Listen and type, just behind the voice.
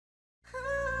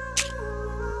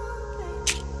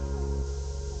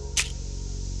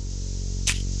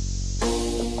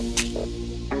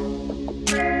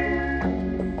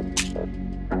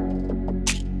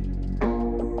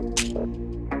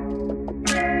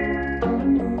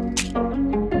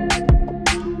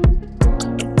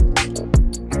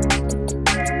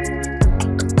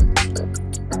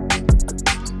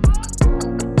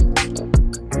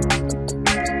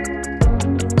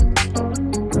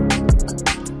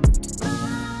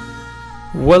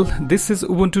Well, this is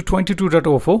Ubuntu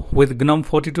 22.04 with Gnome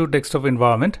 42 desktop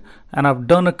environment, and I've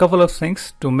done a couple of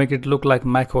things to make it look like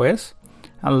macOS.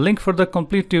 And link for the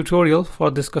complete tutorial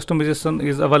for this customization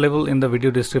is available in the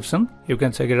video description. You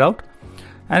can check it out.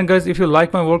 And guys, if you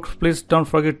like my work, please don't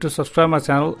forget to subscribe my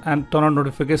channel and turn on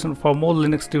notification for more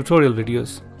Linux tutorial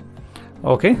videos.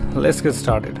 Okay, let's get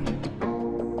started.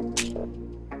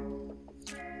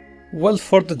 Well,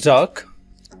 for the dock,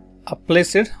 I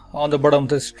place it on the bottom of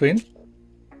the screen,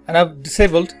 and I've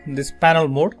disabled this panel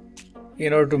mode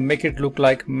in order to make it look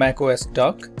like macOS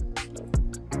dock.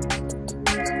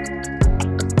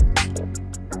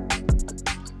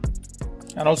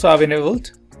 And also I've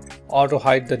enabled auto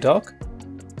hide the dock,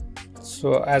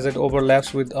 so as it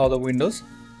overlaps with other windows,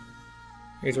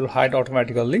 it will hide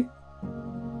automatically.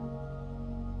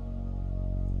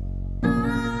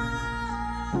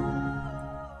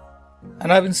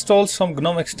 And I've installed some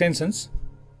Gnome extensions.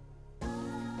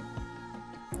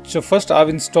 So first I've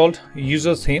installed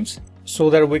user themes so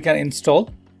that we can install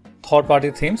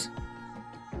third-party themes.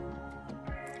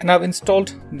 And I've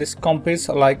installed this compass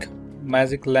like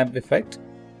magic lamp effect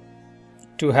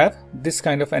to have this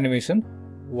kind of animation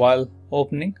while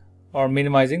opening or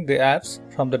minimizing the apps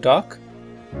from the dock.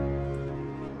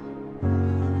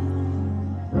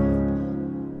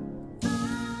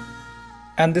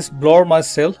 And this blur my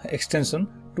cell extension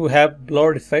to have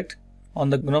blurred effect on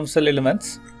the Gnome cell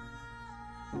elements.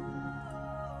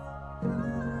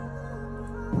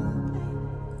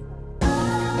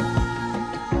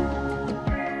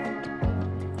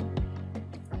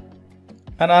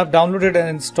 And I've downloaded and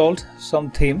installed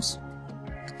some themes.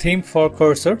 Theme for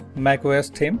cursor, macOS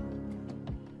theme,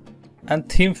 and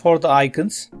theme for the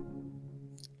icons,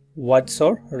 white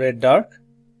sword, red dark,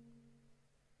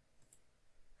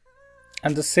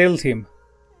 and the cell theme,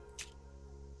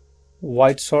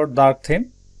 white sword, dark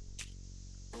theme,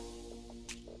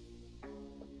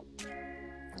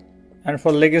 and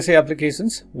for legacy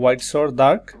applications, white sword,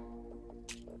 dark.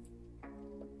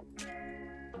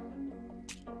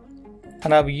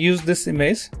 And I've used this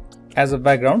image as a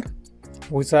background,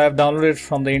 which I have downloaded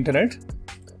from the internet.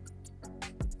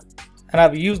 And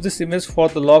I've used this image for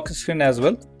the lock screen as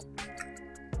well.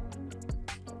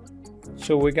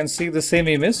 So we can see the same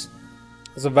image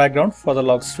as a background for the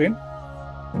lock screen.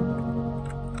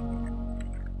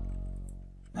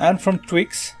 And from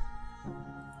tweaks,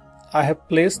 I have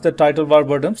placed the title bar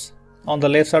buttons on the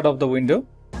left side of the window.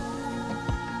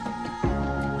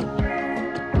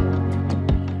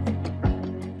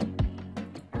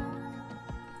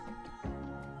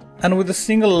 And with a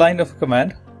single line of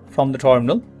command from the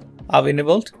terminal, I've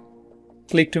enabled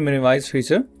click to minimize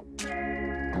feature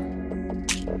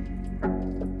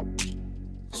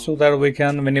so that we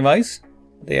can minimize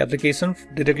the application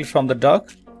directly from the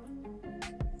dock.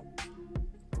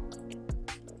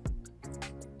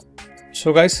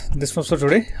 So guys, this was for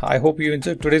today. I hope you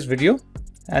enjoyed today's video,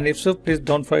 and if so, please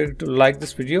don't forget to like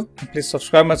this video, please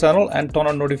subscribe my channel and turn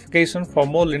on notification for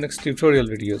more Linux tutorial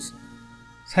videos.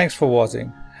 Thanks for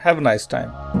watching. Have a nice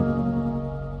time.